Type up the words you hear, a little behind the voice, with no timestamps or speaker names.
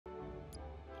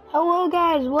Hello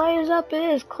guys, what is up? It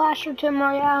is Clash of Tim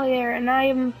Royale here, and I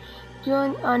am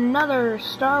doing another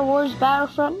Star Wars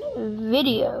Battlefront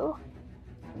video.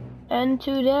 And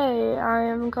today I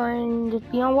am going to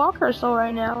be on Walker Soul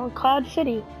right now, Cloud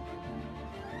City.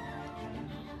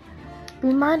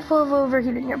 Be mindful of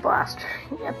overheating your blaster.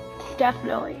 Yep,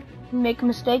 definitely. Make a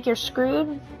mistake, you're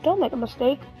screwed. Don't make a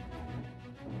mistake.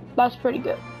 That's pretty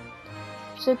good.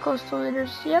 Stay close to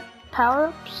leaders. Yep,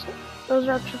 power-ups. Those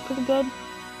are actually pretty good.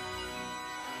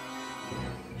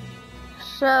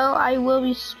 So I will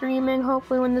be streaming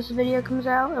hopefully when this video comes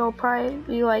out. It'll probably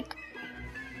be like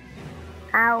an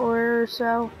hour or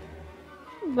so.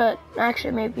 But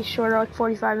actually maybe shorter, like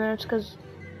 45 minutes, because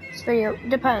this video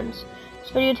depends. This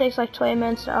video takes like 20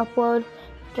 minutes to upload.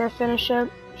 After I finish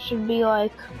it, should be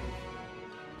like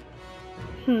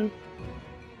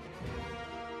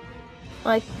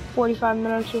like 45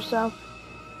 minutes or so.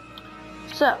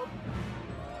 So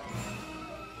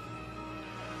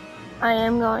I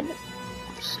am going to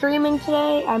streaming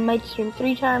today. I might stream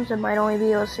 3 times. I might only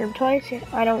be able to stream twice.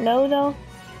 I don't know though.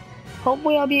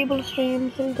 Hopefully I'll be able to stream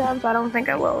 3 times. I don't think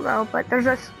I will though, but there's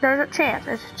a chance.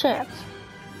 There's a chance.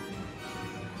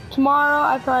 Tomorrow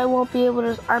I probably won't be able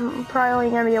to. I'm probably only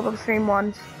gonna be able to stream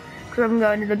once because I'm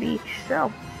going to the beach.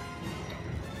 So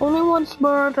only once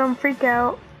more. Don't freak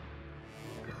out.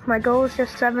 My goal is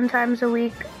just 7 times a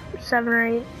week, 7 or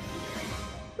 8.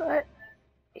 But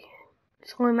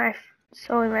it's only my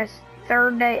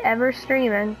 3rd day ever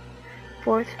streaming,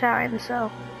 4th time,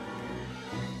 so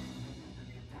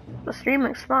the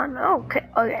streaming's fun.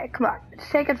 Okay, come on. It's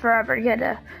taking forever to get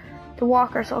to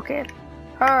Walker Soul Camp.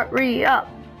 Hurry up,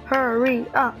 hurry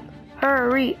up,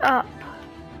 hurry up.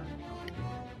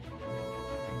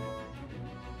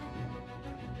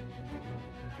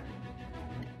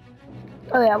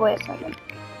 Oh yeah, wait a second.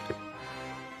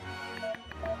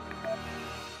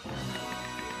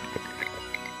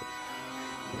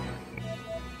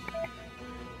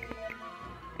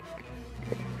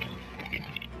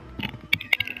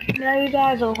 Now you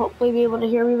guys will hopefully be able to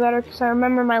hear me better, because I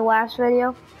remember my last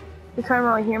video, you couldn't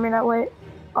really hear me that way.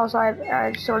 Also, I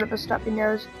have sort of a stuffy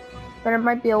nose, but it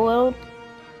might be a little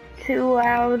too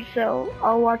loud, so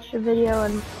I'll watch the video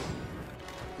and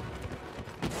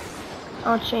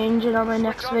I'll change it on my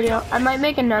next video. I might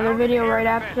make another video right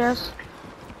after this,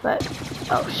 but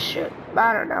oh shit,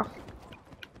 I don't know.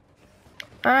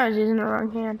 I was using the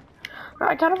wrong hand.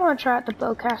 I kind of want to try out the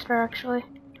bowcaster actually.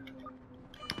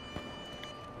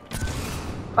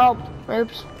 Oh,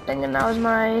 oops, thinking that was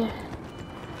my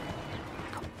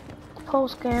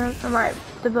pulse can, or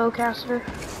the bowcaster.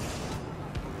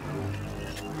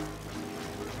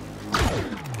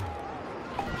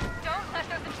 Don't let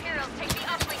those materials take the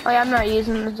uplink. Oh yeah, I'm not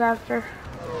using this after.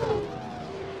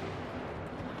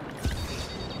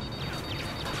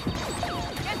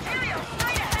 Materials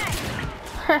straight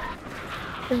ahead.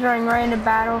 Just running right into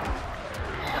battle.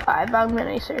 I'm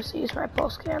gonna seriously use my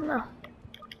pulse can though.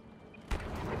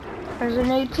 There's an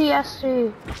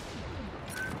ATST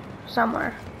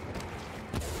somewhere.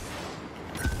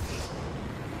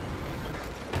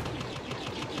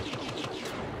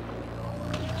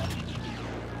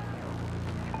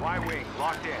 Y-wing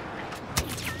locked in.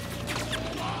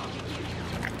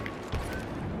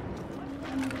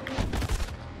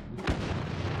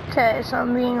 Okay, so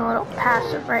I'm being a little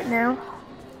passive right now.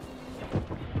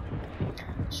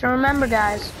 So remember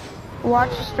guys, watch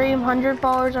the stream, 100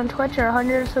 followers on Twitch or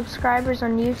 100 subscribers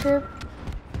on YouTube.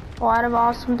 A lot of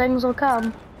awesome things will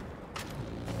come.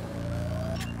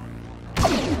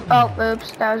 Oh,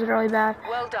 oops, that was really bad.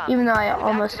 Well done. Even though I We've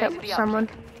almost hit activated the someone.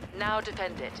 uplink. Now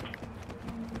defend it.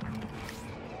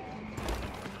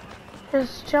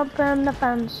 Just jump in the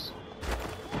fence.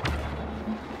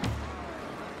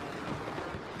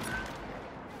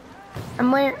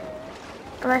 I'm waiting.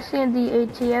 Am I seeing the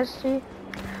ATST?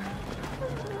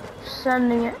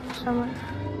 Sending it somewhere.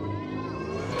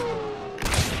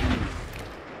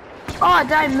 Oh,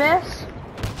 did I miss?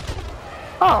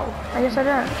 Oh, I guess I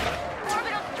didn't.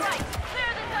 Orbital strike.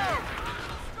 Clear the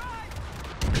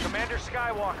zone. Commander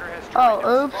Skywalker has joined Oh, us.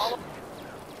 oops.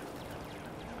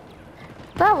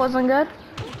 That wasn't good.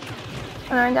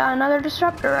 And I got another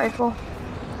disruptor rifle.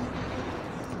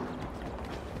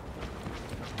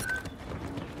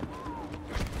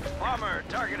 Bomber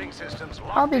targeting systems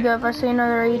locked I'll be in. good if I see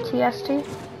another ATST.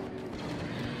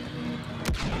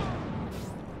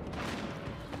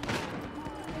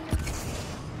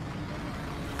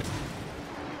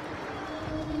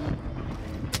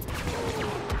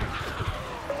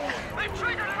 They've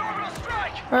triggered an orbital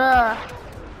strike.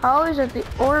 Always at the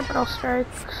orbital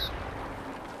strikes.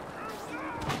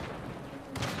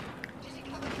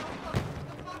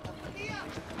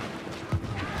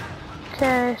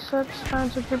 Okay, so let's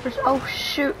find some troopers. Oh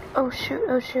shoot, oh shoot,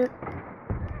 oh shoot.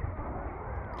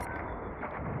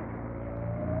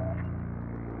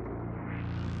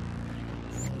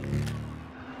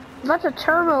 That's a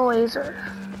turbo laser.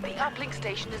 The uplink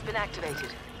station has been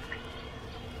activated.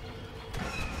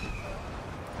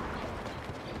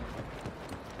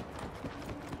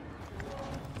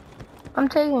 I'm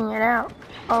taking it out.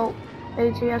 Oh,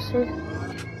 ATSC.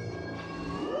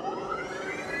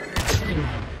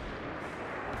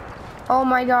 Oh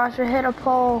my gosh, I hit a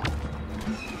pole.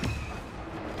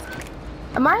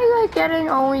 Am I like getting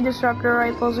only disruptor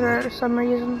rifles for some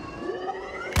reason?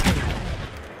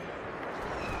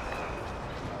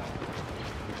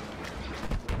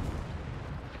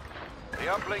 The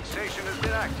uplink station has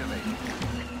been activated.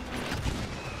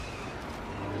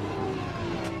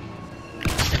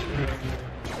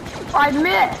 I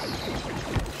missed!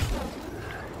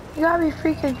 You gotta be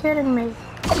freaking kidding me.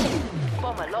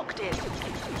 Bomber locked in.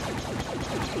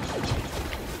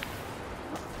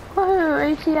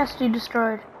 Woohoo, ATSD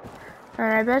destroyed.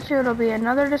 And I bet you it'll be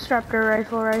another disruptor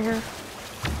rifle right here.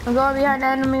 I'm going behind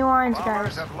enemy lines,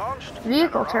 Bombers guys. have launched.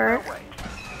 Vehicle and are on turret. their way.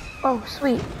 Oh,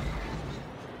 sweet.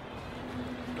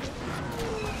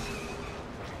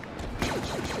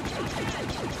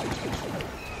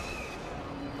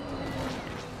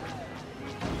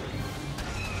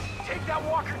 Take that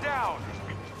walker down.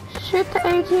 Shoot the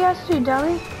ATSD,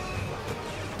 dummy.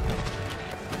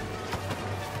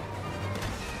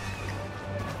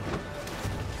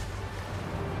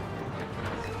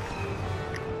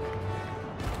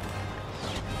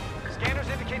 Scanners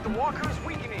indicate the walker is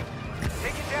weakening.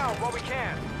 Take it down while we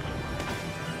can.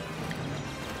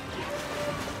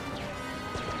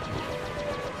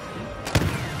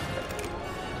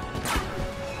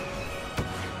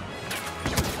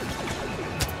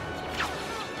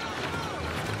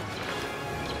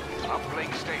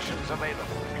 Uplink stations available.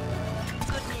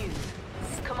 Good news.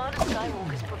 Commander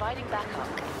Skywalker is providing backup.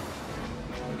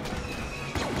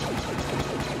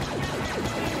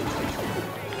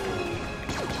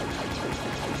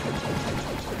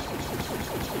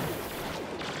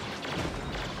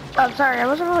 Oh, sorry, I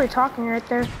wasn't really talking right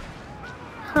there.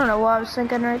 I don't know what I was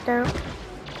thinking right there.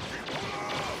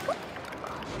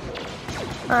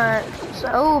 Alright, it's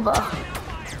over.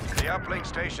 The uplink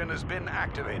station has been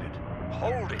activated.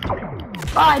 Hold it. Oh,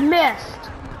 I missed!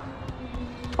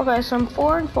 Okay, so I'm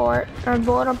 4 and 4. I'm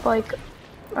blowing up like...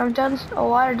 I've done a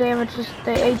lot of damage to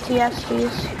the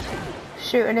ATSDs.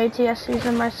 Shooting ATSDs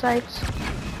in my sights.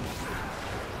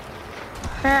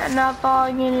 Not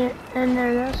falling in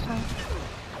there this time.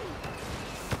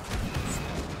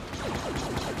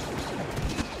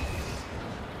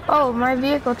 Oh, my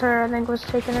vehicle turret, I think, was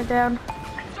taking it down.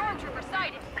 Stormtrooper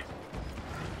sighted.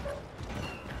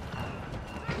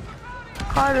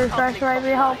 Card refresh might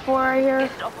be helpful right here.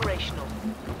 It's operational.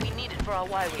 We need it for our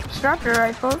wiring. Disruptor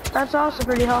rifle, that's also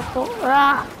pretty helpful.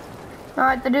 Ah! All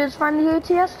I have to do is find the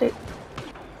ATSD.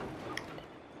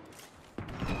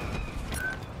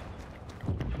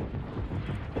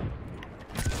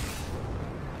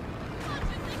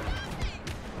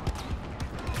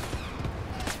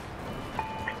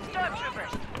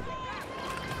 Stormtroopers!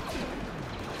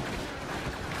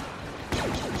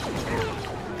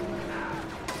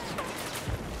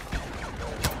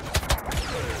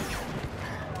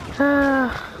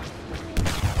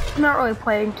 I'm not really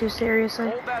playing too seriously.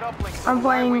 Hold that uplink so I'm the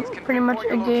playing Y-wings can pretty much a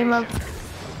pinpoint your game of location.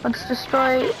 let's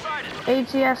destroy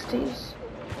ATSDs.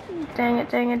 Dang it,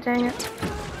 dang it, dang it.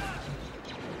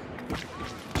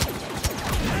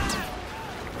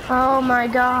 Oh my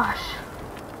gosh.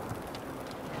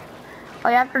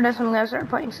 Like after this I'm gonna start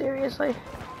playing seriously.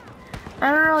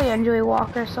 I don't really enjoy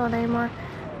Walker so anymore.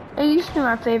 It used to be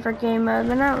my favorite game mode,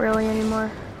 but not really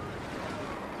anymore.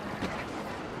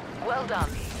 Well done.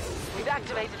 We've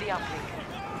activated the uplink.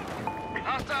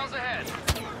 Hostiles ahead.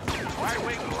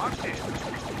 Y-wing locked in.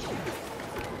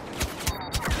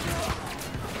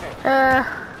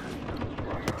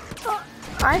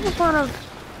 I just want to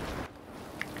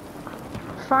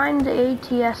find the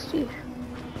ATSD.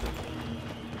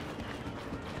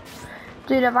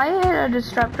 Dude, if I hit a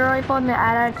disruptor rifle and they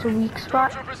add it to weak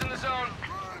spot, Troopers in the zone.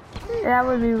 that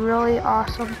would be really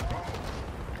awesome.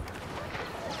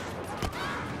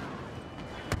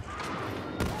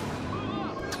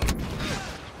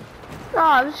 Oh,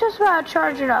 I was just about to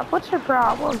charge it up. What's your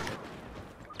problem?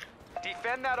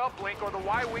 Defend that uplink or the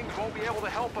Y-wings won't be able to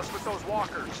help us with those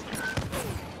walkers.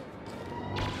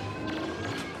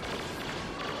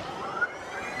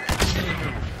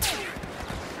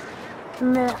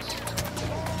 Missed.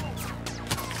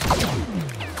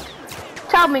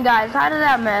 Tell me guys, how did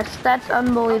that miss? That's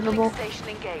unbelievable. Uplink station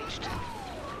engaged.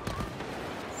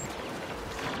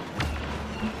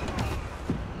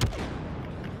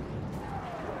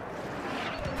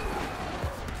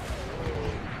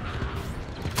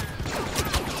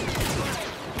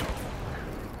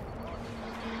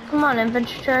 Come on,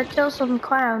 infantry, kill some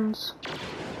clowns.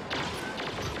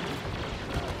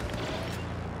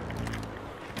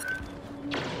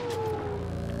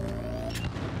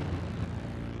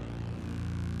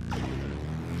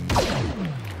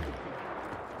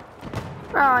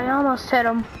 Oh, I almost hit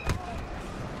him.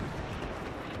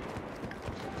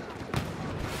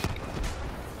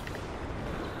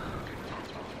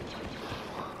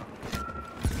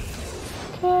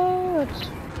 Okay,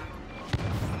 let's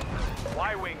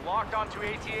Y-wing locked onto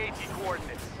AT-AT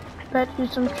coordinates. bet you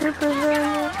some troopers in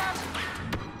there.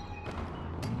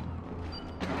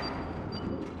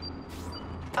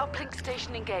 Uplink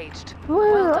station engaged. Woo!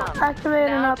 Well done. Activate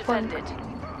an Now uplink. defended.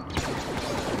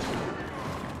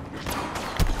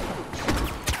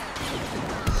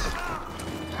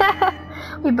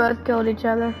 We both killed each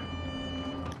other.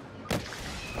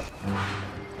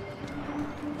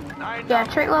 Yeah,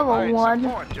 trait level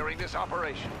 1. During this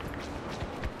operation.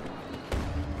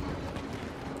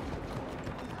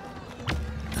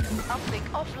 Uplink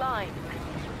offline.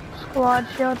 Squad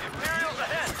shield. Imperials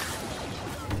ahead.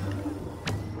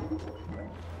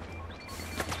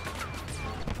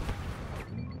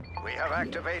 We have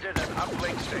activated an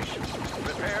uplink station.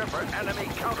 Prepare for enemy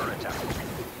counterattack.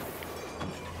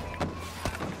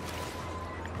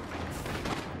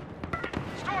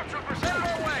 Stormtroopers headed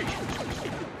our way.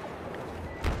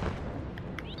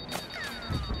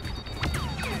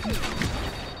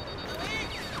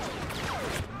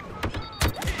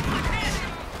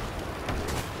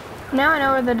 Now I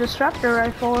know where the disruptor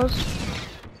rifle is.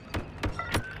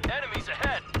 Enemies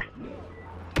ahead.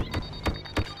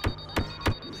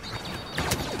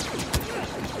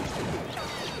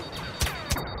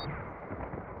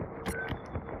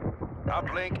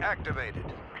 Uplink activated.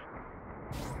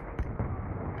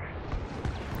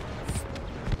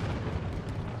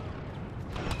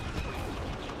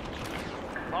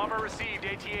 Bomber received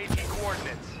AT-AT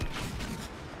coordinates.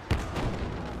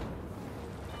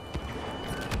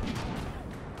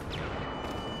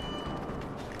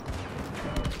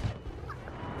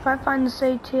 If I find this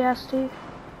ATST,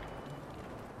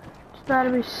 it's gotta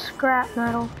be scrap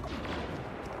metal.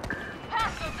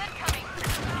 Hostiles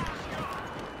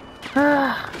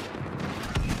incoming.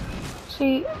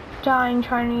 See, dying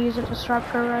trying to use a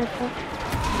disruptor rifle.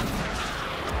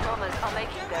 Bombers are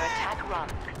making their attack run.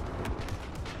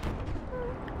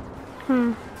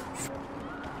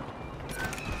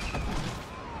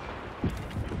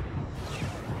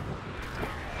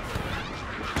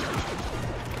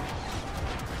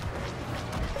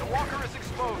 The walker is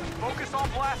exposed. Focus all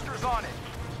blasters on it.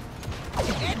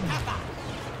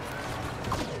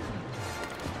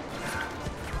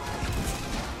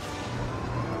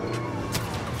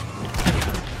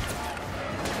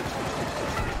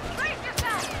 Brace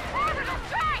yourself. Orbital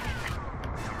strike.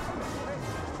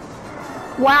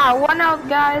 Wow, 1 health,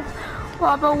 guys.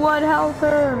 I'm a 1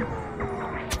 healther.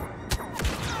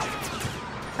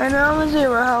 And I'm a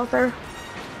 0 healther.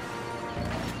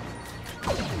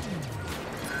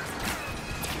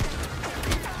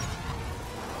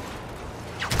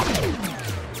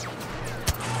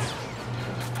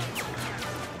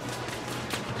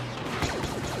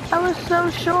 I was so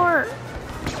short.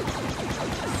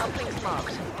 Uplink's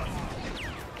marked.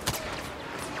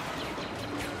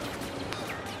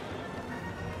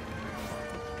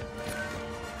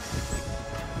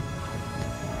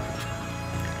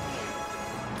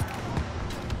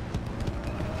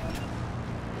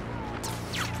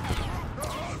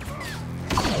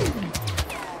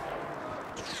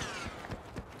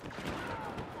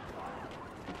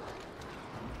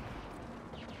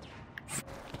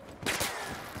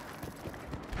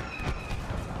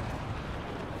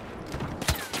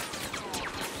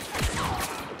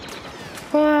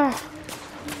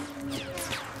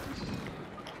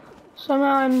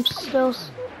 Somehow I'm still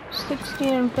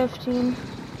 16 and 15.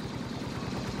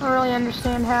 I don't really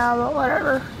understand how, but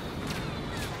whatever.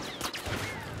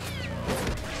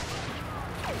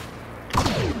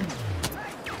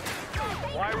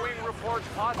 Y-wing reports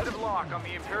positive lock on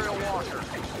the Imperial walker.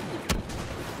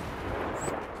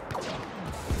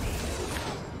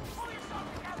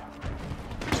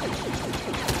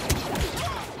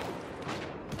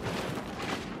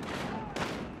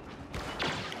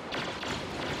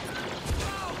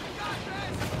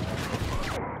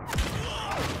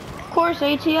 Of course,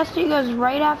 ATSD goes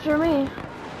right after me.